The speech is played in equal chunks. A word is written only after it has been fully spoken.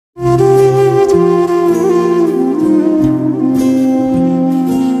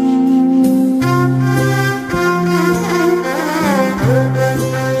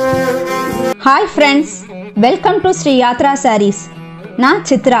friends, welcome to Sri YATRA SAREES. நான்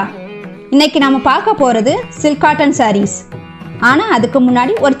சித்ரா. இன்னைக்கு நாம பார்க்க போறது silk cotton sarees. ஆனா அதுக்கு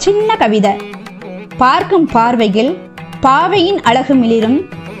முன்னாடி ஒரு சின்ன கவிதை. பார்க்கும் பார்வையில் பாவையின் அழகு மிளிரும்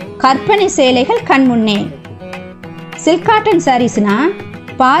கற்பனை சேலைகள் கண்முன்னே. silk cotton sareesனா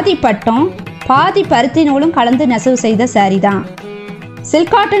பாதி பட்டம் பாதி பருத்தி நூலும் கலந்து நெசவு செய்த saree தான்.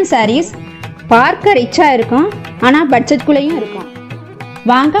 silk cotton sarees பார்க்க ரிச்சா இருக்கும், ஆனா பட்ஜெட்குள்ளேயும் இருக்கும்.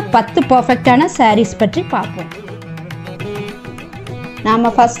 வாங்க 10 பர்ஃபெக்டான sarees பற்றி பார்ப்போம். நாம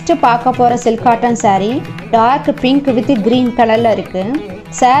ஃபர்ஸ்ட் பார்க்க போற silk cotton saree dark pink with green கலர்ல இருக்கு.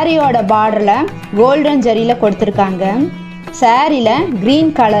 சாரியோட பார்டர்ல கோல்டன் ஜரியில கொடுத்திருக்காங்க. சாரியில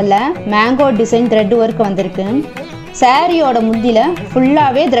கிரீன் கலர்ல மேங்கோ டிசைன் த்ரெட் ஒர்க் வந்திருக்கு. சாரியோட முந்தில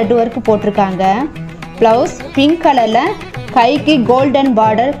ஃபுல்லாவே த்ரெட் ஒர்க் போட்டிருக்காங்க. பிளவுஸ் பிங்க் கலர்ல கைக்கு கோல்டன்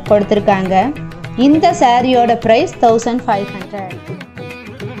பார்டர் கொடுத்திருக்காங்க. இந்த சாரியோட பிரைஸ் 1500.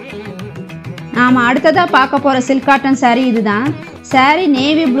 நாம அடுத்ததா பார்க்க போற silk cotton saree இதுதான். saree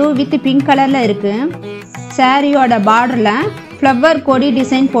navy blue with pink கலர்ல இருக்கு. சாரியோட பார்டர்ல ஃப்ளவர் கொடி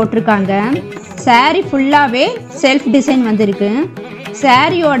டிசைன் போட்டிருக்காங்க. saree ஃபுல்லாவே செல்ஃப் டிசைன் வந்திருக்கு.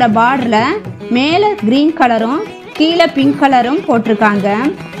 சாரியோட பார்டர்ல மேல கிரீன் கலரும் கீழே பிங்க் கலரும் போட்டிருக்காங்க.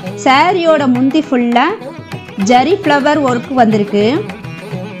 சாரியோட முந்தி ஃபுல்லா ஜரி ஃப்ளவர் ஒர்க் வந்திருக்கு.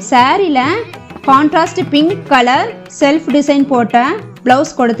 சாரியில contrast pink colour self design போட்ட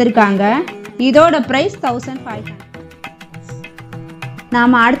பிளவுஸ் கொடுத்திருக்காங்க. இதோட பிரைஸ் 1500.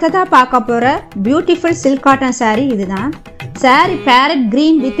 நாம அடுத்ததா பார்க்க போற பியூட்டிஃபுல் silk cotton saree இதுதான். saree farad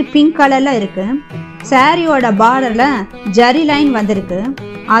green with pink கலர்ல இருக்கு. சாரியோட பார்டர்ல ஜரி லைன் வந்திருக்கு.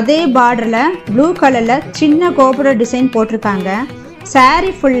 அதே பார்டர்ல ப்ளூ கலர்ல சின்ன கோபுர டிசைன் போட்டிருக்காங்க.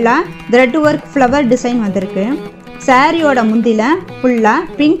 saree ஃபுல்லா த்ரெட் ஒர்க் ஃப்ளவர் டிசைன் வந்திருக்கு. சாரியோட முந்தில ஃபுல்லா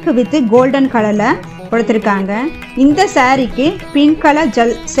பிங்க் வித் கோல்டன் கலர்ல கொடுத்திருக்காங்க. இந்த சாரிக்கு பிங்க் கலர்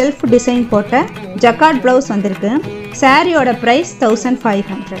செல்ஃப் டிசைன் போட்ட ஜக்கார்ட் பிளவுஸ் வந்திருக்கு. சாரியோட பிரைஸ்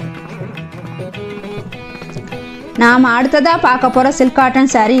 1500. நாம அடுத்ததா பார்க்க போற silk cotton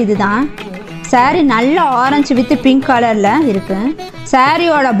saree இதுதான். saree நல்ல ஆரஞ்சு வித் பிங்க் கலர்ல இருக்கு.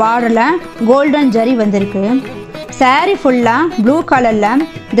 சாரியோட பார்டர்ல கோல்டன் ஜரி வந்திருக்கு. saree ஃபுல்லா ப்ளூ கலர்ல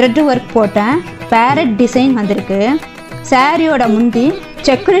த்ரெட் ஒர்க் போட்ட பேரட் டிசைன் வந்திருக்கு. சாரியோட முந்தி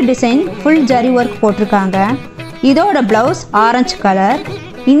checked design full zari work போட்டிருக்காங்க. இதோட பிளவுஸ் ஆரஞ்சு கலர்.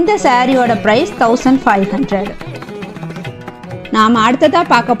 இந்த சாரியோட பிரைஸ் 1500. நாம அடுத்ததா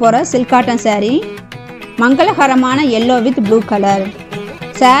பார்க்க போற silk cotton saree மங்களகரமான எல்லோ வித் ப்ளூ கலர்.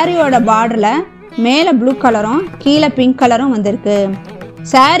 சாரியோட பார்டர்ல மேல ப்ளூ கலரும் கீழே பிங்க் கலரும் வந்திருக்கு.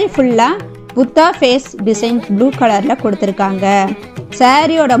 saree ஃபுல்லா புத்தா ஃபேஸ் டிசைன் ப்ளூ கலர்ல கொடுத்திருக்காங்க.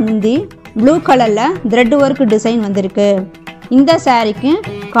 சாரியோட முந்தி ப்ளூ கலர்ல த்ரெட் ஒர்க் டிசைன் வந்திருக்கு. இந்த சாரிக்கு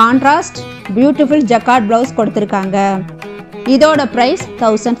கான்ட்ராஸ்ட் பியூட்டிஃபுல் ஜக்கார்ட் பிளவுஸ் கொடுத்திருக்காங்க. இதோட பிரைஸ்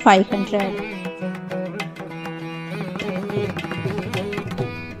 1500.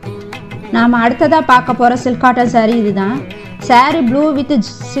 நாம அடுத்ததா பார்க்க போற silk cotton saree இதுதான். saree blue with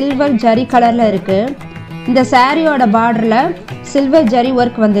silver zari கலர்ல இருக்கு. இந்த சாரியோட பார்டர்ல சில்வர் ஜரி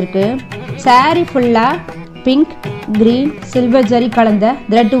ஒர்க் வந்திருக்கு. saree ஃபுல்லா பிங்க் கிரீன் சில்வர் ஜரி கலந்த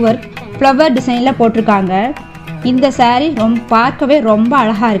த்ரெட் ஒர்க் ஃப்ளவர் டிசைன்ல போட்டிருக்காங்க. இந்த saree பார்க்கவே ரொம்ப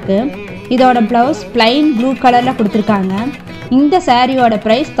அழகா இருக்கு. இதோட பிளவுஸ் பிளைன் ப்ளூ கலர்ல கொடுத்திருக்காங்க. இந்த சாரியோட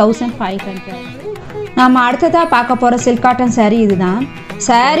பிரைஸ் 1500. நாம அடுத்ததா பார்க்க போற silk cotton saree இதுதான்.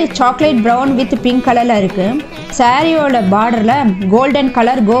 saree chocolate brown with pink கலர்ல இருக்கு. சாரியோட பார்டர்ல கோல்டன்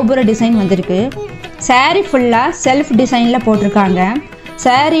கலர் கோபுர டிசைன் வந்திருக்கு. saree ஃபுல்லா செல்ஃப் டிசைன்ல போட்டிருக்காங்க.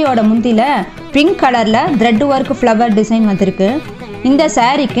 சாரியோட முந்தில பிங்க் கலர்ல த்ரெட் ஒர்க் ஃப்ளவர் டிசைன் வந்திருக்கு. இந்த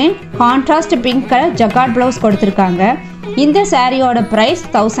சாரிக்கு contrast pink colour jacquard blouse கொடுத்திருக்காங்க. இந்த சாரியோட பிரைஸ்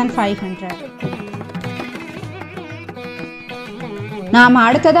 1500. நாம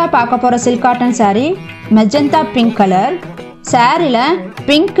அடுத்ததா பார்க்க போற silk cotton saree magenta pink colour. சாரில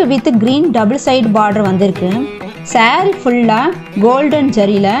pink with green double side border வந்திருக்கு. saree ஃபுல்லா கோல்டன்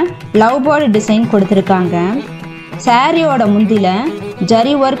ஜரியில லவ் பேர்ட் டிசைன் கொடுத்திருக்காங்க. சாரியோட முந்தில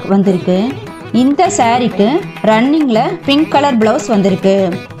ஜரி ஒர்க் வந்திருக்கு. இந்த சாரிக்கு ரன்னிங்ல பிங்க் கலர் பிளவுஸ் வந்திருக்கு.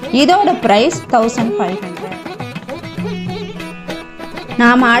 இதோட பிரைஸ் 1500.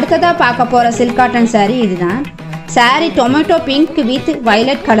 நாம அடுத்ததா பார்க்க போற silk cotton saree இதுதான். saree tomato pink with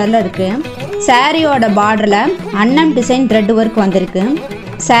violet கலர்ல இருக்கு. சாரியோட பார்டர்ல அன்னம் டிசைன் த்ரெட் ஒர்க் வந்திருக்கு.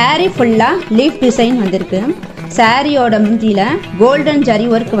 saree ஃபுல்லா லீஃப் டிசைன் வந்திருக்கு. சாரியோட முந்தில கோல்டன் ஜரி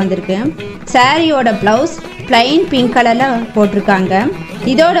ஒர்க் வந்திருக்கு. சாரியோட பிளவுஸ் பிளைன் பிங்க் கலர்ல போட்டிருக்காங்க.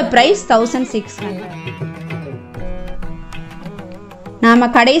 இதோட பிரைஸ் 1600. நாம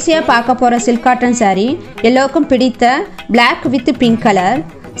கடைசியா பார்க்க போற silk cotton saree எல்லோருக்கும் பிடித்த பிளாக் வித் பிங்க் கலர்.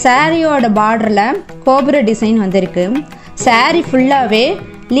 சாரியோட பார்டர்ல கோபுர டிசைன் வந்திருக்கு. saree ஃபுல்லாவே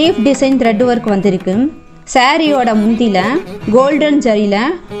லீஃப் டிசைன் த்ரெட் ஒர்க் வந்திருக்கு. சாரியோட முந்தியில் கோல்டன்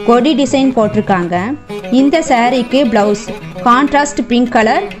ஜரியில் கொடி டிசைன் போட்டிருக்காங்க. இந்த சாரீக்கு blouse contrast pink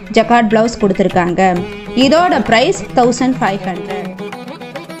colour jacquard blouse கொடுத்துருக்காங்க. இதோட ப்ரைஸ் 1500.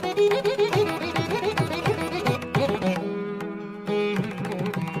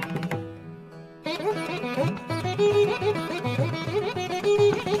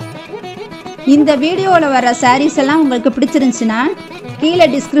 இந்த வீடியோவில் வர சாரீஸ் எல்லாம் உங்களுக்கு பிடிச்சிருந்துச்சுன்னா கீழே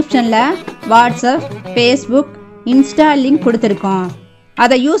டிஸ்கிரிப்ஷனில் வாட்ஸ்அப், ஃபேஸ்புக், இன்ஸ்டா லிங்க் கொடுத்துருக்கோம்.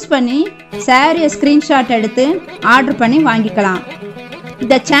 அதை யூஸ் பண்ணி சாரியை ஸ்க்ரீன்ஷாட் எடுத்து ஆர்டர் பண்ணி வாங்கிக்கலாம்.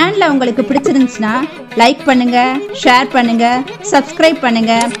 இந்த சேனலை உங்களுக்கு பிடிச்சிருந்துச்சுன்னா லைக் பண்ணுங்கள், ஷேர் பண்ணுங்கள், சப்ஸ்கிரைப்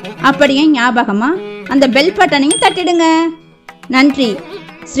பண்ணுங்கள். அப்படியே ஞாபகமாக அந்த பெல் பட்டனையும் தட்டிடுங்க. நன்றி.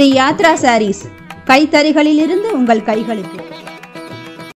 ஸ்ரீ யாத்ரா சாரீஸ், கைத்தறிகளிலிருந்து உங்கள் கைகளுக்கு.